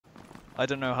I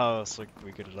don't know how else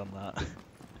we could have done that.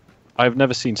 I've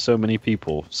never seen so many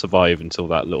people survive until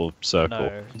that little circle.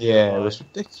 No. Yeah, it was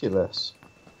ridiculous.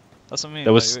 That's what I mean.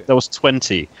 There was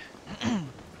 20.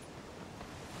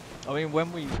 I mean,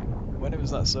 when it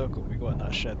was that circle, we got in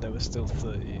that shed. There was still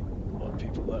 30 odd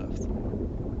people left.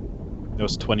 There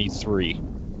was 23.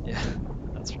 Yeah,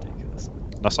 that's ridiculous.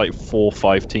 That's like 4 or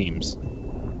 5 teams.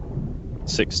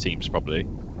 6 teams probably.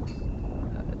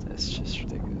 It's just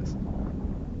ridiculous.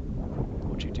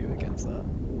 What do you do against that?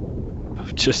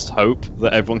 Just hope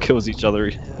that everyone kills each other.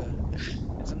 Yeah.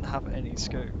 It doesn't have any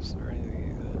scopes or anything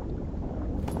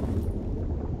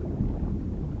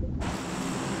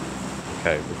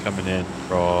Okay, we're coming in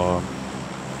from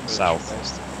either. south.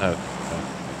 No.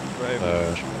 Right,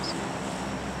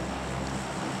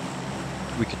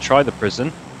 We could try the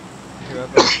prison.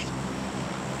 whoever. It's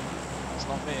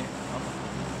not me.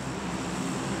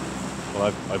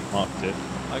 Well, I've marked it.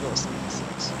 I got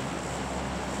 76.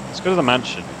 Let's go to the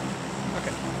mansion. Okay.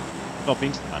 I've not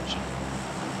been to the mansion.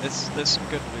 There's some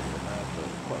good loot in there, but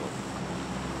quite a lot.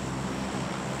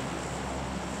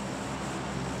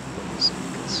 But there's some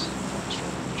good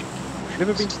Have you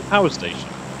ever been to the power station?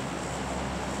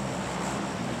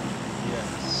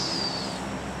 Yes.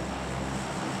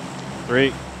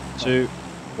 3, 2,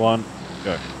 1,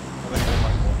 go. I've only been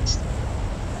like once though.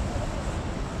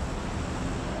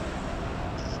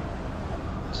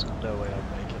 There's no way I'm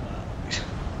making that.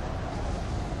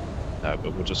 No, but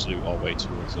we'll just loot our way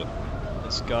towards it.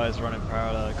 This guy's running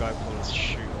parallel, a guy pulled his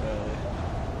chute early.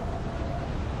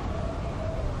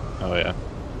 Oh yeah.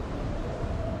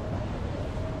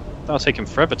 That'll take him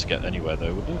forever to get anywhere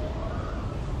though, wouldn't it?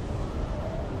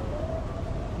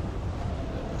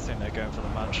 I think they're going for the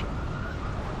mansion.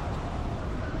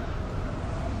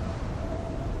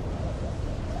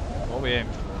 What are we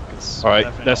aiming for? 'Cause Alright,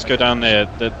 definitely let's not go making down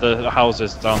the there. The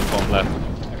houses down the bottom left.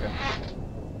 mansion. Okay.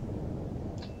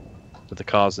 With the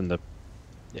cars in the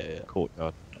Yeah.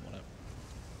 courtyard. Don't want it.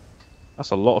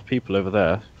 That's a lot of people over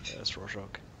there. Yeah, it's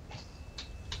Rorschach.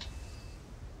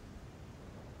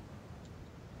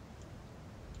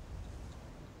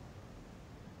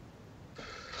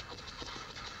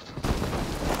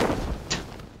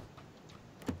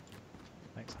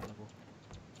 Thanks, Hannibal.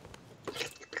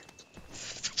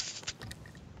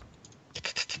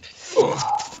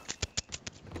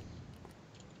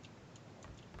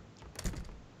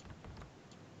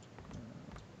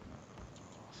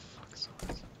 Fuck's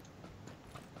sake.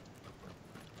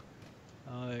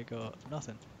 I got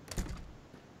nothing.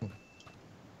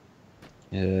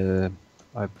 Yeah,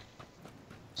 I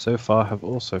so far have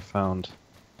also found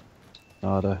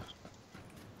nada.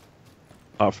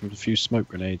 Apart from a few smoke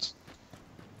grenades.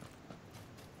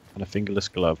 And a fingerless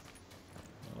glove.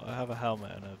 Well, I have a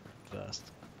helmet and a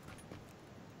vest.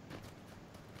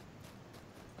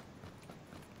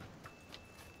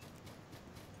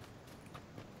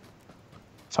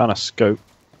 Found a scope.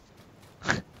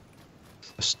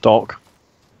 A stock.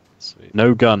 Sweet.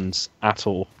 No guns at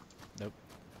all. Nope.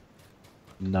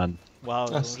 None. Wow, I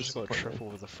That's just got a disappointing. triple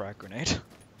with a frag grenade.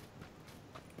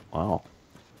 Wow.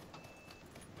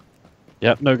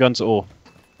 Yep, no guns at all.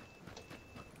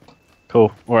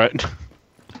 Cool, alright.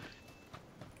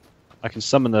 I can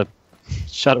summon the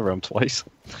Shadow Realm twice.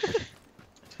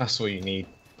 That's what you need.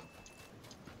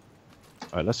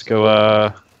 Alright, let's go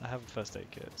I have a first aid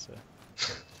kit, so.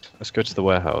 let's go to the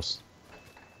warehouse.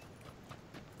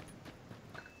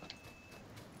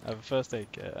 I have a first aid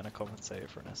kit and a compensator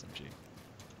for an SMG.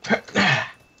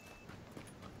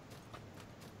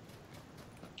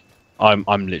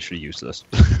 I'm literally useless.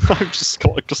 I've just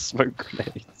got just smoke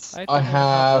grenades. I don't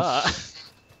have- that.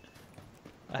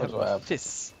 I What have do I a have?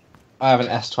 fist. I have an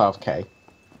S12K.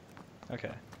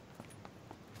 Okay.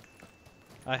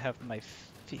 I have my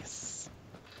fist.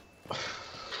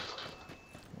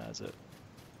 That's it.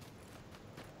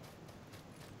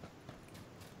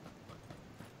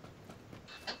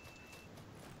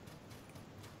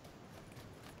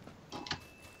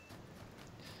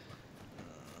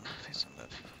 Please don't let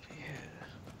people be here.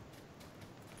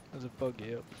 There's a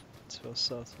buggy up to our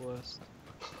southwest.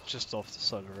 Just off the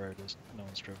side of the road, there's no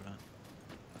one's driven it.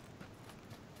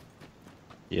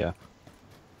 Yeah.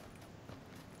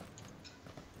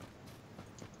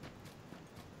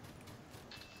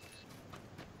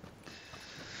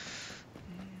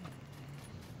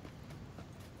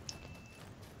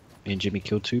 Me and Jimmy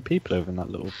killed 2 people over in that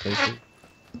little place.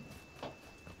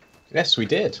 Yes, we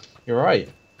did. You're right.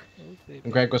 Oh, baby.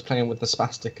 And Greg was playing with the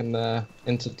spastic and the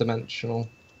interdimensional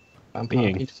vampire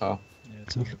Being. pedophile. Yeah,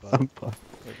 tell me about it.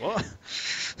 Wait, what?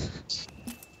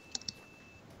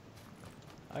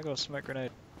 I got a smoke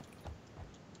grenade.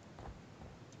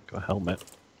 Got a helmet.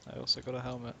 I also got a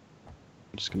helmet.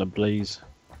 I'm just gonna blaze.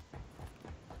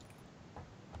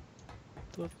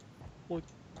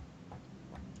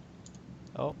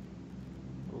 Oh.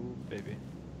 Ooh, baby.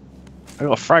 I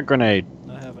got a frag grenade,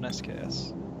 I have an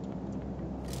SKS.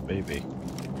 baby.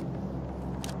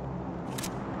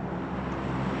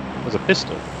 There's a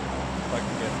pistol. If I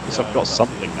can get, Guess yeah, I've I got that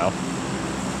something for you. now.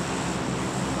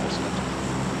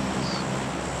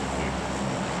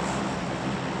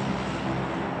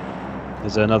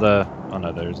 Is there another? Oh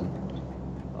no, there isn't.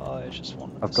 I just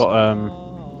want I've the got,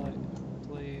 spotlight.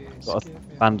 Please Got a give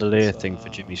me bandolier one thing for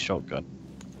star. Jimmy's shotgun.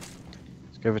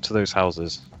 Let's go over to those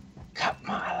houses. Cut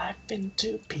my life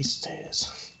into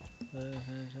pieces.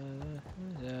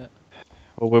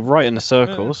 Well, we're right in the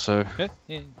circle, so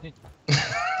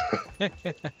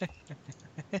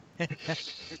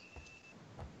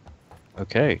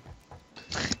okay.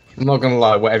 I'm not gonna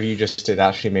lie, whatever you just did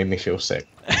actually made me feel sick.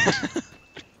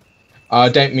 I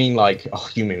don't mean like, oh,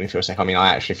 you made me feel sick. I mean,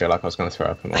 I actually feel like I was gonna throw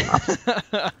up in my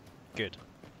mouth. Good.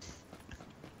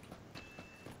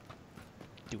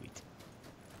 Do it.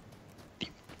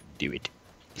 Do it.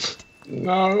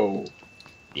 No.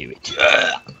 Do it.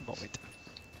 Vomit.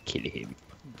 Kill him.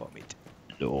 Vomit.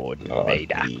 Lord Lord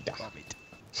Vader. Vader. Vomit.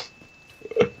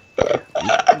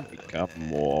 Become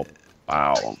more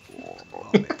powerful.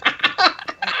 Vomit.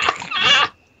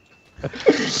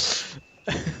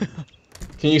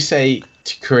 Can you say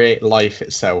to create life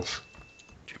itself?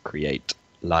 To create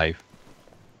life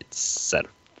itself.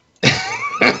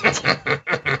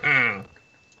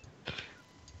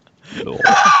 Lord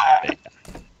Vader.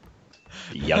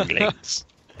 The younglings.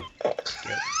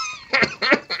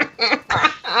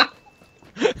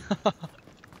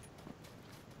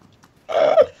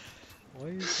 Why are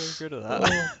you so good at that?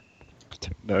 I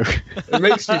don't know. It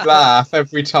makes me laugh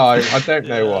every time. I don't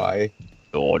know Yeah. why.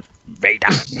 Lord Vader.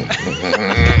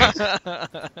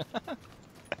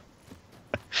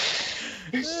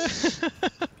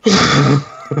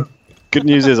 Good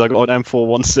news is I got an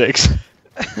M416.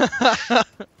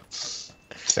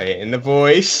 Say it in the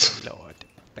voice. Lord.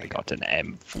 I got an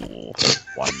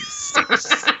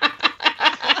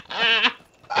M416.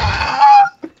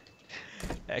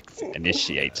 Excellent.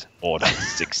 Initiate Order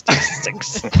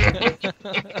 66.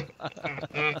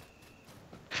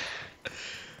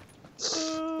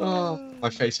 Oh, my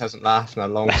face hasn't laughed in a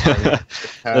long time.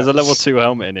 There's a level 2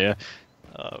 helmet in here.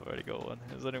 Oh, I've already got one.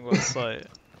 There's only one sight.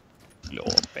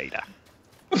 Lord Vader.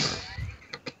 I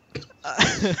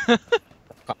can't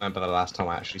remember the last time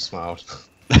I actually smiled.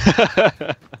 Oh,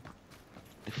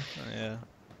 yeah.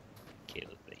 Kill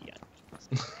the young.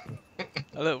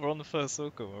 Oh, look, we're on the first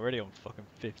circle. We're already on fucking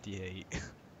 58.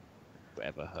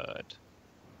 Whoever heard.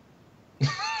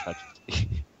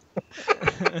 Tragedy.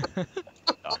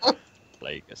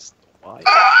 Plague us. Why?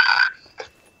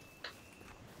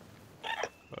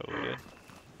 Where are we going?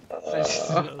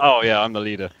 Oh yeah, I'm the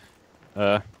leader.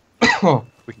 We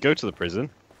can go to the prison.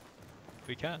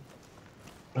 We can.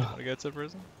 Want to go to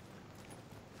prison?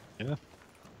 Yeah.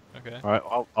 Okay. All right,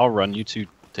 I'll run. You two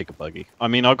take a buggy. I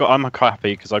mean, I'm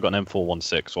happy because I got an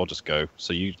M416, so I'll just go.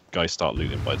 So you guys start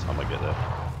looting by the time I get there.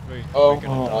 We're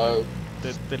gonna die. Oh,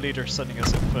 The leader's sending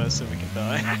us in first so we can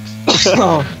die.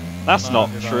 no. That's No, not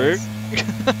who true. knows?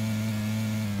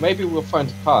 Maybe we'll find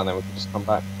a car and then we can just come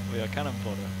back. We are cannon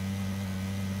fodder. Do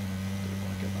we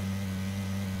want to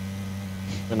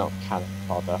We're not cannon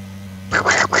fodder.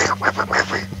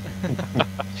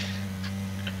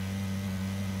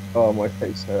 Oh, my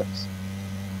face hurts.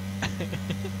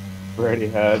 Really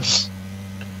hurts.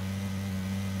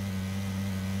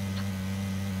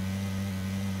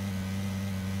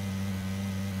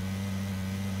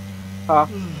 Car,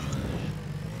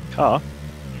 Car?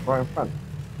 right in front.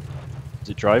 Is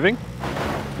it driving?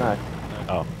 No,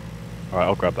 Oh. Alright,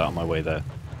 I'll grab that on my way there.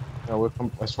 no,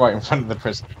 it's right in front of the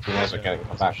prison. We might as well get it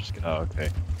come back. Oh, okay.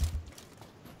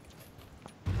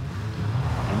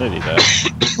 I'm nearly there.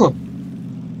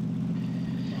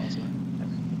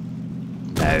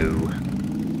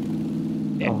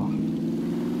 No.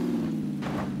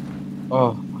 Oh.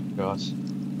 Oh my god.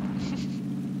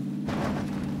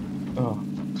 Oh,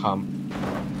 come.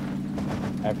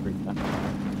 Everything.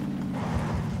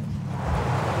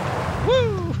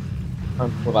 Woo!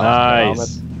 And pull that off your helmet,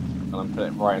 Nice. and I'm put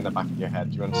it right in the back of your head.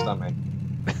 Do you understand me?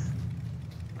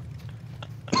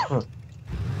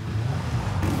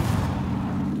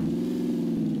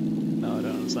 No, I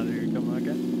don't understand if you're coming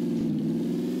again.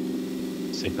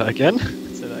 Say that again.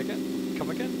 Say that again. Come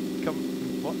again. Come.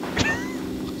 What?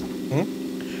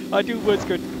 Hmm? I do words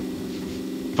good.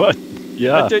 But,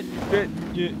 yeah. I did,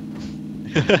 yeah.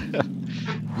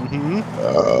 Mm-hmm.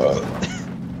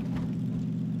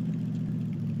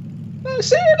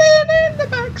 Sitting in the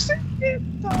back seat.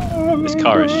 This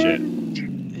car is shit.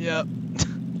 Yep.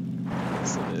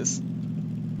 Yes, it is.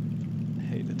 I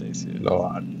hate the Dacia.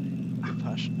 Lord, With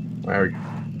passion. where are you?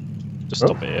 Just Oh.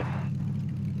 stop it here.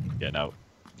 Yeah, no.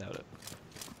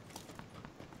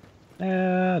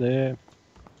 Nailed it.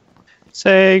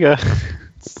 Sega.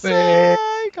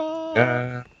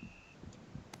 Sega!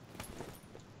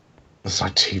 There's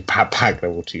like 2 backpack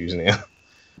level 2s now.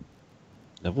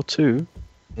 Level 2.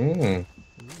 Mm.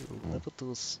 Ooh, level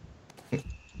 2s.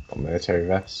 Got military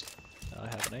vest. I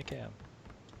have an AKM.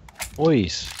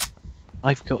 Boys,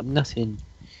 I've got nothing.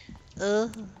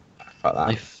 Fuck that.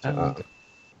 I found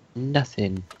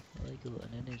nothing. I got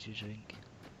an energy drink.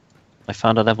 I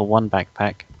found a level 1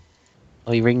 backpack.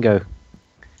 Oi, Ringo.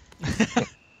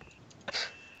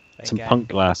 Some punk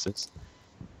glasses.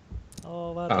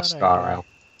 Oh, well Oh, done, Scar Ringo. out.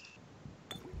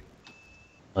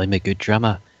 I'm a good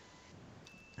drummer.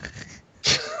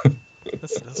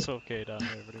 That's okay down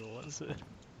here, everyone wants it.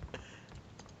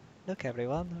 Look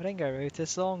everyone, Ringo wrote a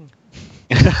song.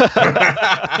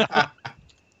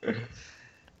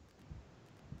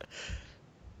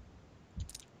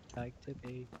 Like to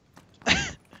be.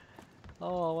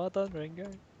 Oh, well done, Ringo.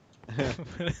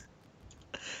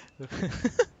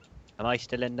 Am I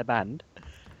still in the band?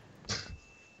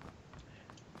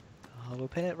 Oh, we'll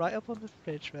pin it right up on the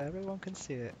fridge where everyone can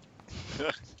see it.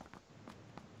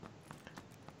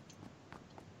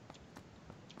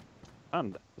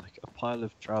 And like a pile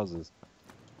of trousers.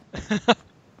 And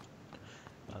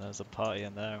there's a party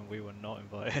in there and we were not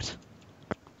invited.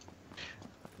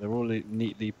 They're all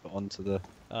neatly put onto the.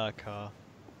 Car.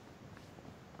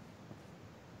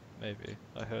 Maybe.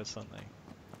 I heard something.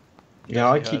 Yeah,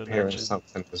 I You heard keep an hearing engine.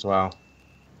 something as well.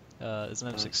 There's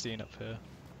an M16 up here.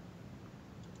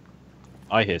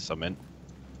 I hear something.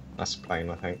 That's a plane,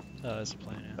 I think. Oh, there's a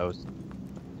plane, yeah. That was.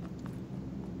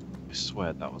 I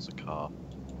swear that was a car.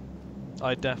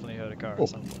 I definitely heard a car Oh. at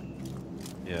some point.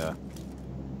 Yeah.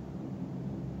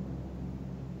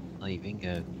 Hey,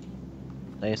 Ringo.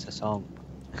 Play us a song.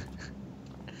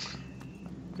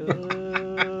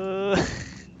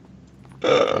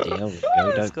 Bloody hell, Ringo,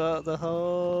 He's don't. got the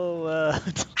whole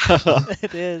world in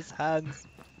his hands.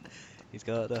 He's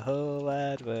got the whole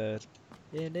wide world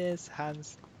in his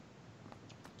hands.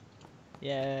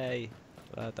 Yay!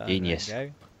 Well done, Genius.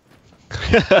 Ringo.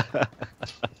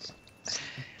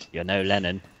 You're no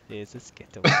Lennon. Here's a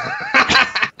skittle.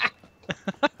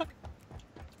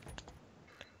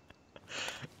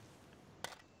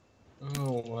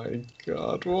 Oh my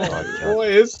god, what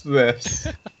is this?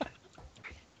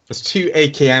 There's 2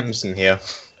 AKMs in here.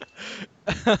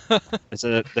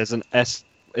 There's an S.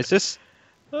 Is this?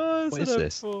 Oh, What there's is an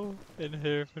this? M4 in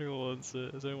here if anyone wants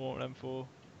it. Does anyone want an M4? What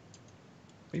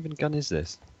even gun is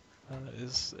this?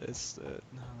 It's no,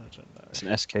 I don't know. It's an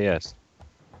SKS.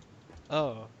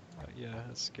 Oh, yeah,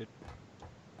 that's good.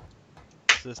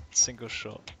 It's a single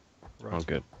shot. Right. Oh,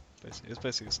 good. Basically, it's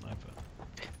basically a sniper.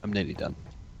 I'm nearly done.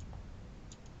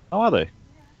 How are they?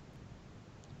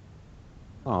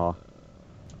 Oh,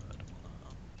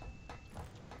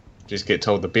 Just get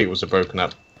told the Beatles are broken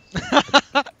up.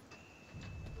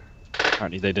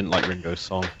 apparently they didn't like Ringo's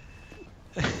song.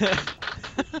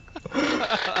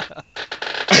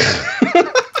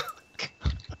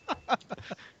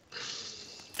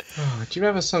 Do you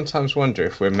ever sometimes wonder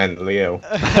if we're mentally ill?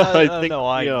 I think no,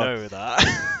 I we are. know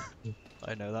that.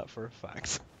 I know that for a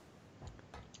fact.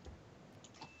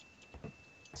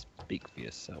 Speak for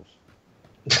yourself.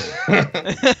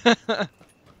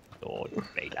 Lord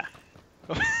Vader.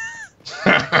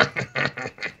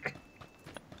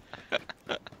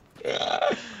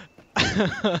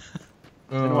 Does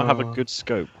anyone have a good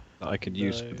scope that I could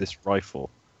use No. with this rifle?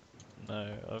 No,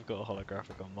 I've got a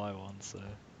holographic on my one, so.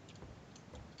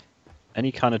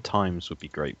 Any kind of times would be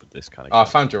great with this kind Oh, I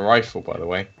of found your rifle, by the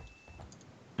way.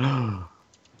 gun.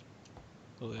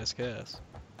 Oh, the SKS.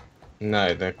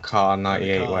 No, the car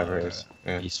 98, car, whatever it is.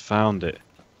 Yeah. He's found it.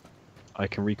 I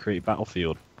can recreate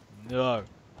Battlefield. No.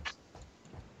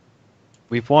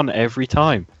 We've won every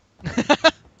time.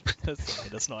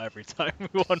 That's not every time.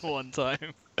 We won one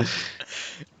time.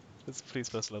 There's police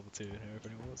bus level 2 in here if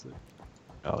anyone wants it.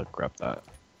 I'll grab that.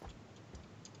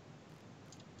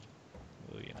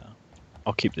 Well, you know.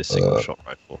 I'll keep this single shot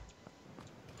rifle.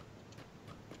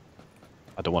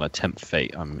 I don't want to tempt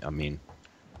fate. I mean,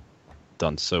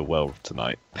 done so well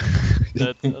tonight.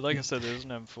 Like I said, there's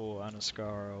an M4 and a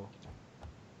Scaro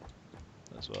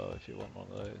as well if you want one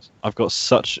of those. I've got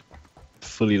such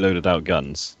fully loaded out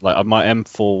guns. Like my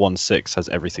M416 has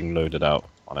everything loaded out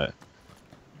on it.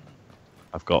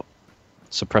 I've got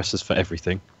suppressors for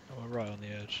everything. Oh, we're right on the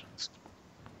edge.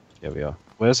 Here we are.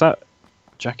 Where's that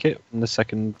jacket in the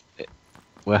second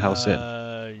warehouse in?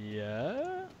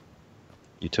 Yeah.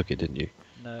 You took it, didn't you?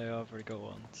 No, I've already got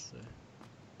one. So.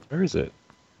 Where is it?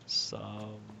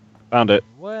 Found it.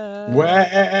 Where?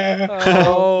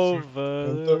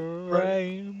 Over the the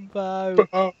rainbow.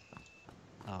 Oh,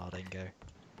 Oh, there you go.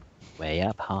 Way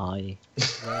up high.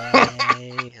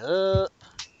 Way up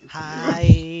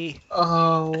high.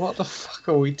 what the fuck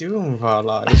are we doing with our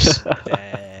lives?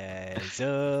 There's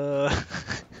a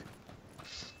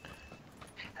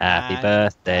Happy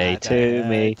birthday to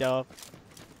me.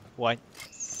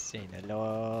 Once in a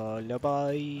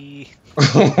lullaby.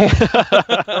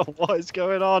 What is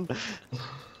going on?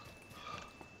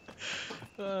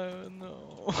 Oh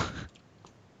no.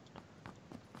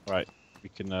 Right, we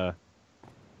can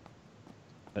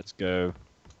let's go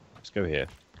here.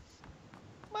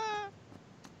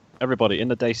 Everybody in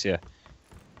the Dacia.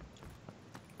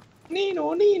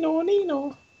 Nino, Nino,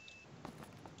 Nino.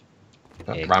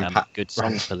 Here Ran come pa- good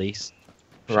song, police.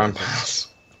 ran past.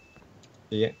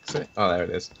 The exit. Oh, there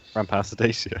it is. Ran past the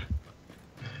Dacia.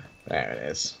 There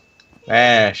it is.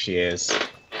 There she is.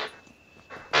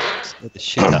 Scared the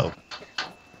shit out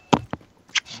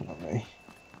of me.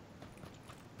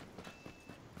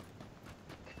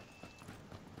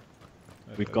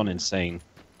 We've gone insane,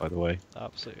 by the way.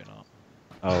 Absolutely not.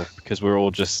 Oh, because we're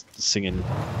all just singing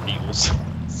Beatles.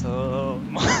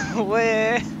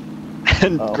 Somewhere.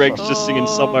 And Greg's just singing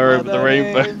Somewhere Over the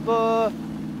Rainbow.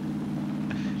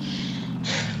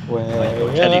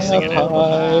 Where Kelly's singing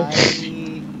it.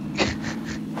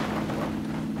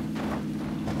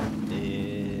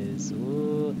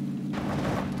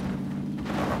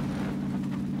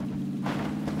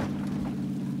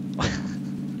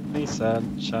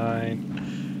 Sunshine.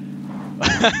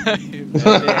 You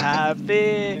better be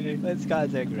happy when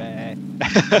skies are grey.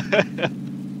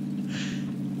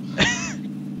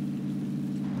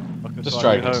 Just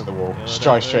straight into the wall.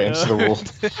 Straight straight into the wall.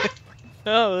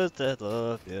 Oh, it's that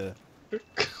love, yeah.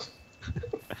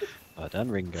 Well done,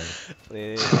 Ringo.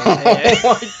 Please, Oh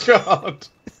my god!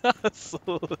 so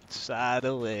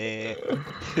shadowy.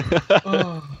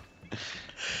 Oh,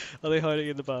 Are they hiding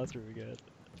in the bathroom again?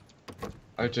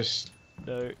 I just.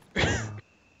 No.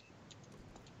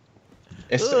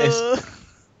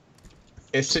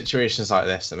 It's situations like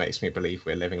this that makes me believe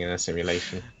we're living in a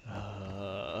simulation.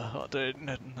 I don't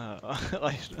know.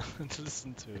 I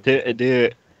listened to Do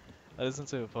it. I listened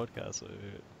to a podcast,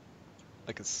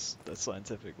 like a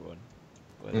scientific one,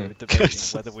 where Mm. they were debating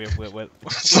whether we're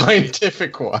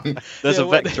Scientific one. There's Yeah, a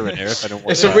what- vector in here if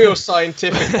anyone It's wants a real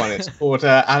scientific one. It's called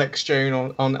Alex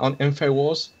Jones on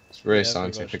Infowars. It's really Yeah, pretty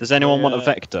scientific. Does anyone want a Yeah.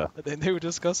 vector? And then they were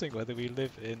discussing whether we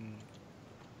live in,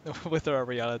 whether our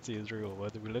reality is real,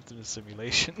 whether we lived in a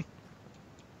simulation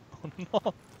or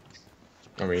not.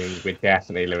 I mean, we're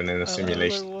definitely living in a I don't know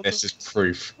simulation. what This the is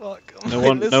proof. Fuck. No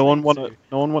am I one want listening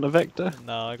no one want a vector? to?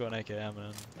 No, I got an AKM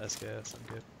and SKS. I'm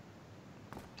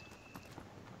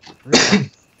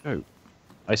good.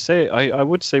 I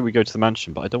would say we go to the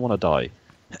mansion, but I don't want to die.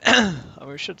 I mean,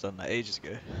 we should have done that ages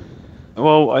ago.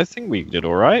 Well, I think we did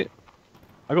all right.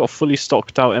 I got a fully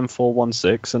stocked out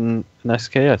M416 and an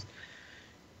SKS.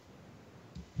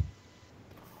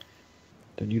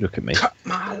 Don't you look at me. Cut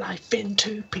my life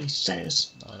into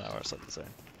pieces. Oh no, we're still the same.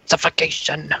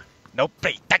 Suffocation. No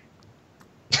pre-tech.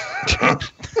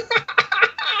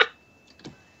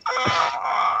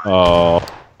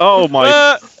 Oh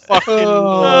my fucking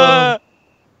lord.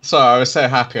 Sorry, I was so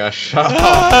happy I shut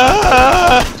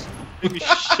up. Made me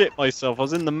shit myself. I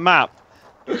was in the map.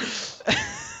 I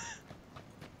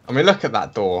mean, look at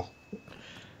that door.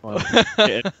 Come on,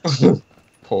 get in.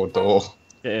 Poor door.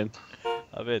 Get in.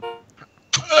 I'm in. Walk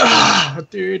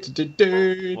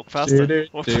Walk faster.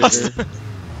 Walk faster.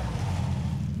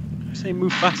 Say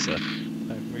move faster.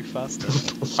 No, move faster.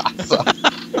 Faster.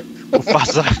 Move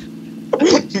faster.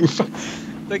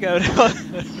 They're going on.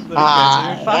 Move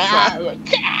faster.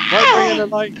 Why bring in a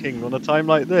Light King on a time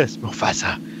like this? Move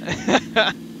faster.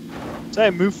 Say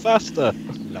move faster.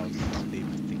 Long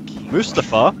live the king.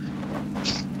 Mustafa.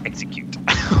 Execute.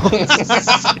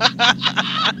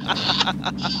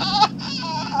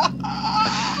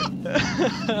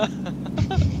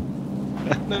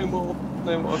 No more.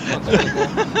 No more. I can't do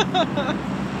anymore.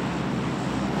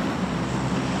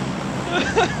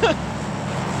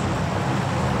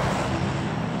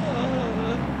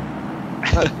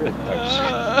 That's really close.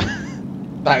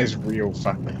 That is real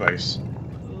fucking close.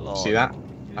 See that?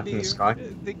 Up in the sky.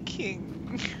 The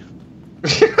king.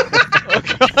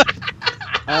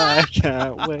 I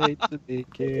can't wait to be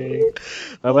king.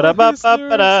 Oh,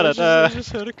 I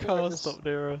just heard a car stop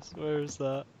near us. Where is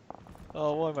that?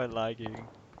 Oh, why am I lagging?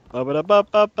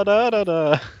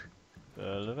 Ba-ba-da-ba-ba-ba-da-da-da.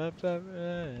 Oh,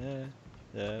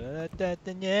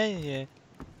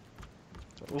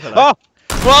 hello. Oh!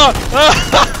 What? Oh,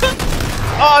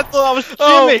 I thought that was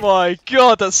Oh Jimmy! my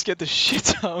god, that scared the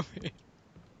shit out of me.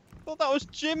 I thought that was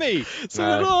Jimmy! So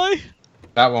No. did I.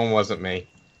 That one wasn't me.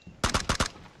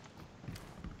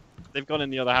 They've gone in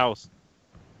the other house.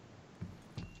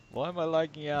 Why am I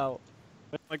lagging out?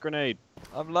 Where's my grenade?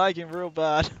 I'm lagging real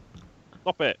bad.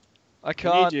 Stop it! I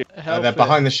can't you. help They're it.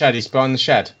 behind the shed. He's behind the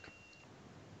shed.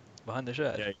 Behind the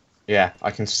shed. Yeah. Yeah,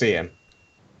 I can see him.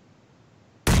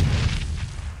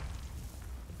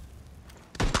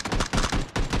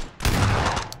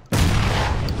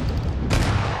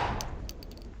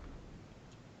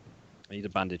 I need to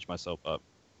bandage myself up.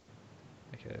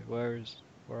 Okay, where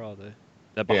are they?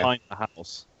 They're behind the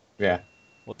house. Yeah.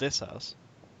 What, this house?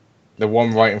 The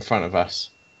one right in front of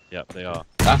us. Yep, they are.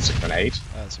 That's a grenade.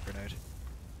 That's a grenade.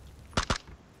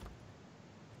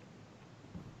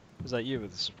 Was that you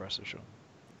with the suppressor, Sean?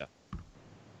 Yeah.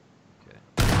 Okay.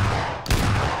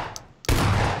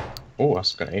 Oh,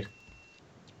 that's a grenade.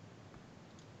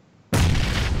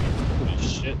 Holy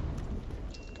shit.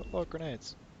 Got a lot of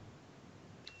grenades.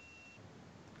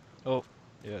 Oh,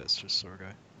 yeah, it's just saw a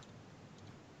guy.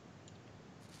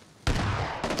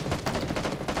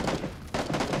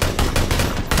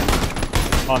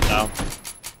 Calm down.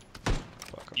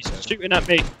 Fuck, I'm He's dead. shooting at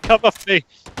me. Cover me.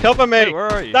 Cover me. Hey, where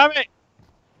are you? Damn it.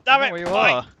 Damn I it. know where you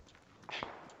Why? are.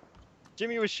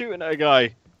 Jimmy was shooting at a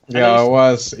guy. Yeah, I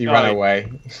was. He ran died.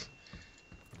 away.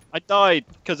 I died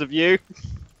because of you.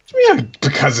 Yeah,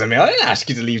 because of me. I didn't ask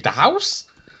you to leave the house.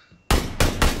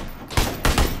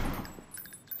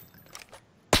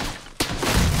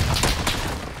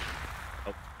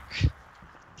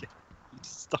 He's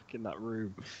stuck in that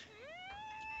room.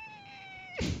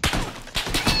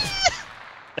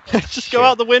 Just go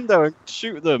out the window and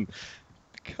shoot them.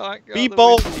 Can't go Be out the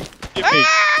bold, window. Jimmy.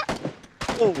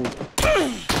 Oh.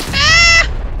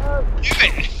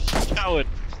 Jimmy, coward.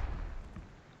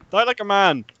 Die like a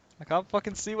man. I can't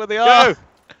fucking see where they are. Go.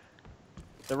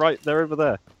 They're right. They're over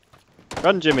there.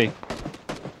 Run, Jimmy.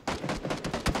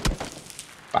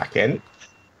 Back in.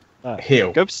 Ah,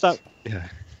 Heal. Go stab. Yeah.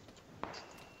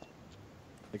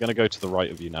 They're gonna go to the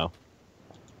right of you now.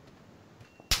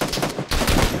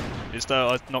 Is there?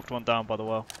 I knocked one down by the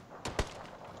well.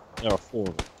 There are 4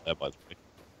 of them there, by the way.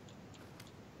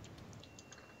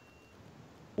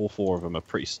 All 4 of them are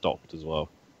pretty stocked as well.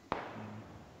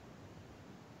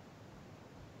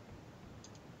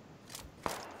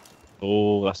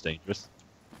 Oh, that's dangerous.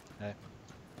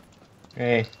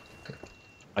 Hey.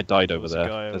 I died over There's a there.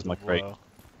 guy There's over my the crate. well.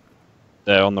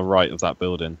 They're on the right of that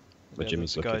building where Yeah,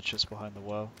 Jimmy's there's a looking. guy just behind the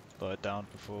well that I downed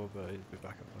before, but he'll be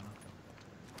back up now.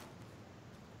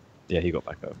 Yeah, he got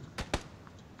back up.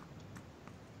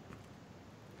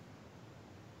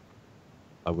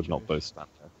 I would not both stand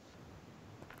there.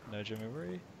 No, Jimmy, where are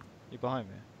you? You behind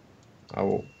me?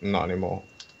 Oh, not anymore.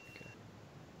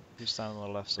 You stand on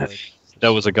the left side.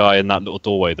 There was a guy in that little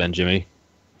doorway then, Jimmy.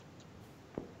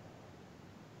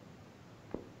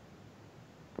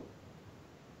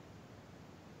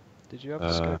 Did you have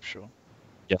a scope, Sean?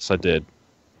 Yes, I did.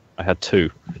 I had 2.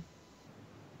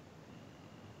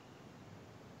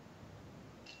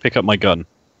 Pick up my gun.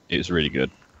 It was really good.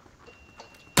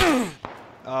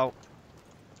 Oh,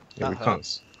 Yeah, That we hurt.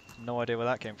 can't. no idea where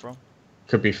that came from.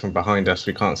 Could be from behind us.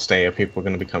 We can't stay here. People are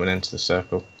going to be coming into the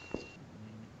circle.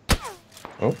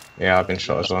 Oh, yeah, I've been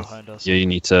shot as well. Behind us. Yeah, you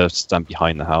need to stand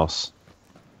behind the house.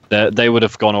 They would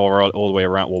have gone all the way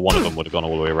around. Well, one of them would have gone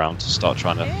all the way around to start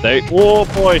trying to. Oh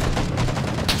boy!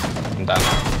 I'm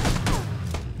down.